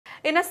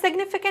In a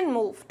significant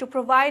move to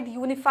provide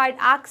unified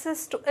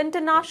access to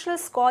international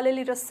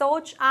scholarly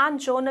research and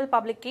journal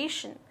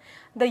publication,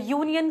 the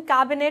Union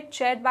Cabinet,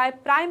 chaired by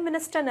Prime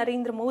Minister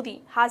Narendra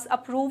Modi, has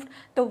approved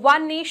the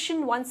One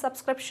Nation, One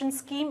Subscription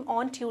scheme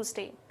on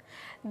Tuesday.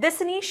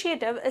 This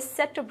initiative is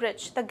set to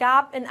bridge the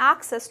gap in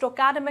access to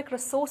academic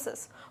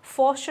resources,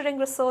 fostering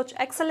research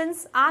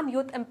excellence and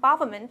youth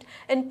empowerment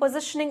in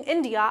positioning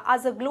India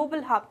as a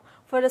global hub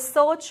for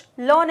research,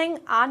 learning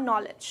and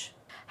knowledge.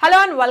 Hello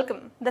and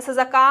welcome. This is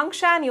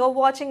Akanksha and you're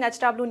watching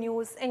HW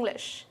News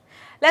English.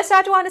 Let's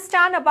try to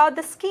understand about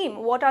the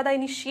scheme. What are the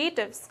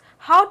initiatives,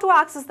 how to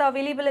access the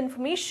available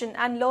information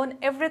and learn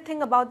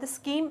everything about the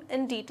scheme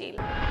in detail.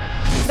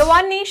 The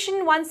One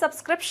Nation, One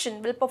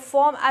Subscription will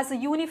perform as a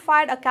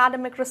unified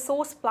academic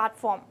resource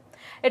platform.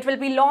 It will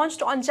be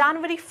launched on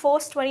January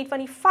 1st,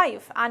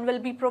 2025 and will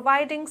be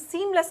providing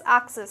seamless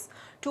access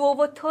to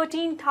over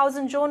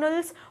 13,000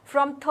 journals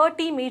from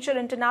 30 major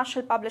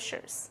international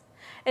publishers.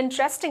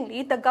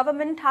 Interestingly, the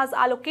government has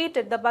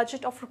allocated the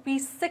budget of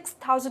Rs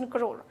 6,000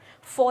 crore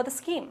for the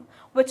scheme,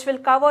 which will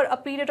cover a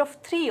period of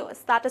 3 years,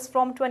 that is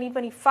from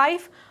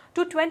 2025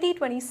 to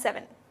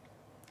 2027.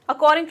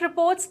 According to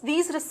reports,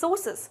 these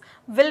resources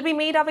will be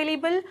made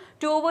available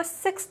to over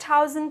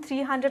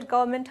 6,300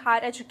 government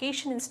higher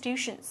education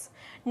institutions.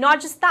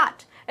 Not just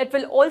that, it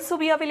will also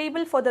be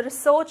available for the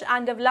research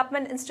and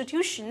development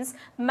institutions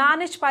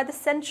managed by the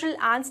central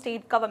and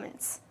state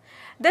governments.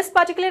 This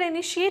particular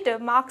initiative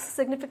marks a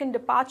significant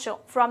departure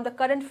from the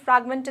current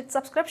fragmented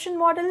subscription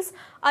models,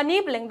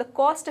 enabling the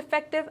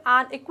cost-effective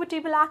and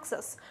equitable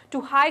access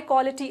to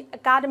high-quality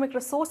academic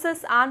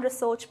resources and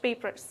research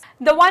papers.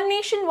 The One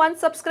Nation, One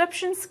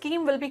Subscription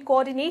scheme will be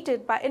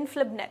coordinated by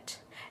InflibNet.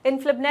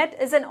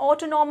 InflibNet is an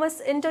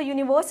autonomous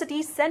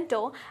inter-university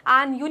center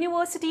and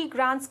University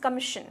Grants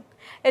Commission.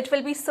 It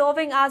will be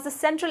serving as the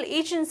central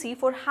agency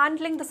for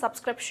handling the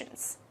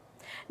subscriptions.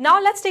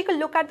 Now let's take a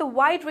look at the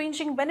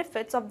wide-ranging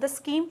benefits of this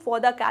scheme for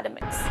the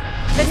academics.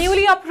 The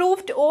newly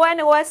approved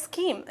ONOS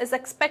scheme is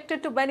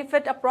expected to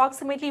benefit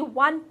approximately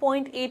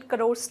 1.8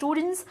 crore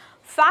students,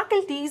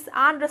 faculties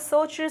and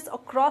researchers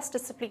across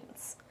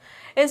disciplines.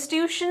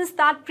 Institutions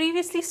that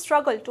previously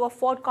struggled to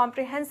afford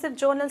comprehensive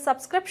journal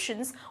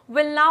subscriptions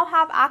will now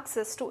have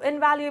access to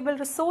invaluable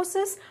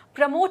resources,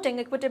 promoting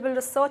equitable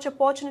research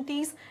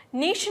opportunities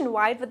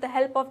nationwide with the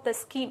help of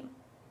this scheme.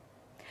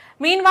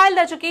 Meanwhile,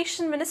 the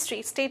Education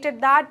Ministry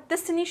stated that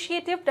this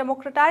initiative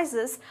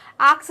democratizes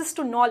access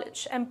to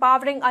knowledge,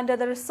 empowering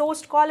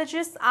under-resourced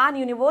colleges and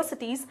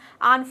universities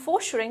and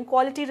fostering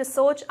quality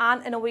research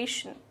and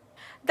innovation.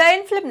 The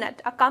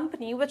InflibNet, a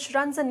company which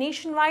runs a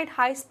nationwide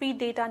high-speed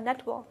data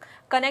network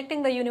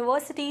connecting the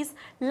universities,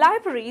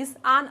 libraries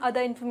and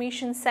other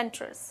information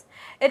centers.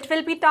 It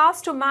will be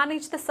tasked to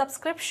manage the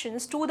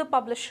subscriptions to the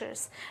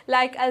publishers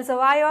like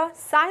Elsevier,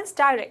 Science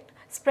Direct,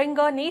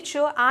 Springer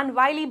Nature and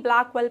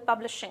Wiley-Blackwell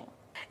Publishing.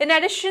 In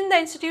addition, the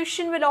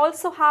institution will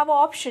also have an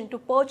option to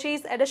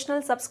purchase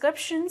additional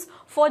subscriptions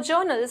for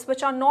journals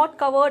which are not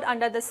covered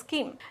under the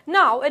scheme.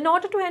 Now, in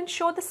order to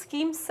ensure the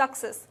scheme's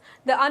success,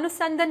 the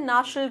Anusandhan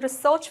National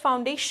Research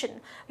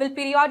Foundation will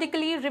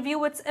periodically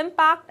review its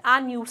impact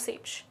and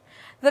usage.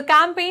 The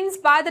campaigns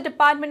by the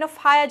Department of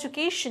Higher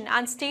Education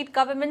and state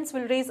governments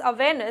will raise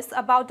awareness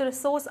about the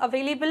resource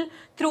available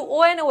through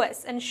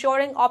ONOS,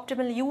 ensuring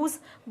optimal use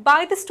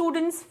by the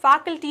students,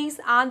 faculties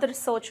and the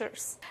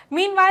researchers.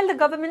 Meanwhile, the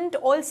government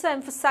also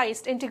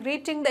emphasized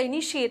integrating the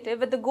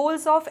initiative with the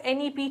goals of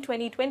NEP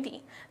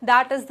 2020,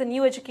 that is the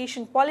New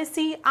Education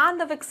Policy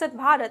and the Viksit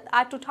Bharat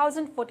at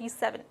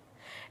 2047.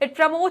 It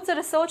promotes a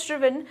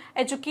research-driven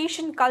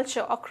education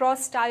culture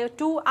across Tier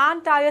 2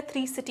 and Tier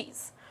 3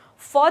 cities.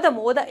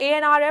 Furthermore, the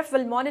ANRF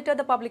will monitor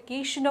the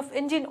publication of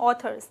Indian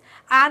authors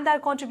and their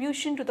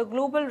contribution to the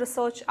global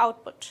research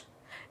output.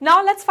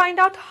 Now let's find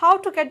out how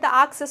to get the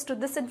access to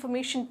this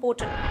information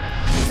portal.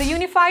 The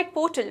unified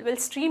portal will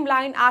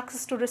streamline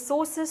access to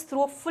resources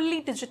through a fully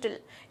digital,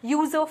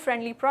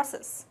 user-friendly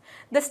process.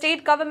 The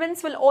state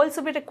governments will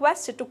also be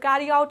requested to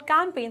carry out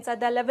campaigns at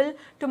their level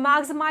to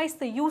maximize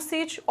the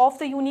usage of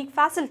the unique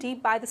facility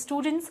by the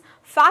students,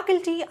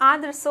 faculty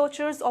and the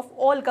researchers of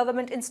all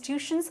government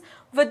institutions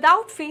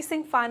without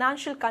facing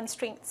financial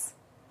constraints.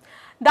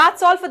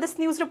 That's all for this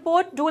news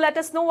report. Do let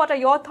us know what are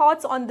your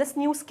thoughts on this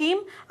new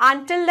scheme.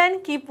 Until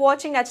then, keep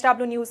watching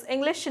HW News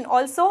English and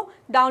also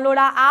download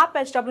our app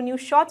HW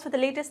News Shorts for the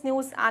latest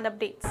news and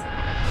updates.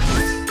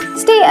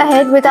 Stay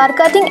ahead with our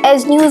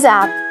cutting-edge news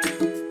app.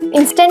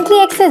 Instantly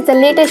access the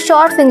latest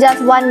shorts in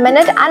just 1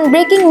 minute and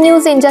breaking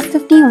news in just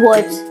 50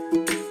 words.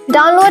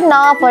 Download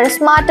now for a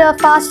smarter,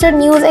 faster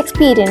news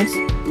experience.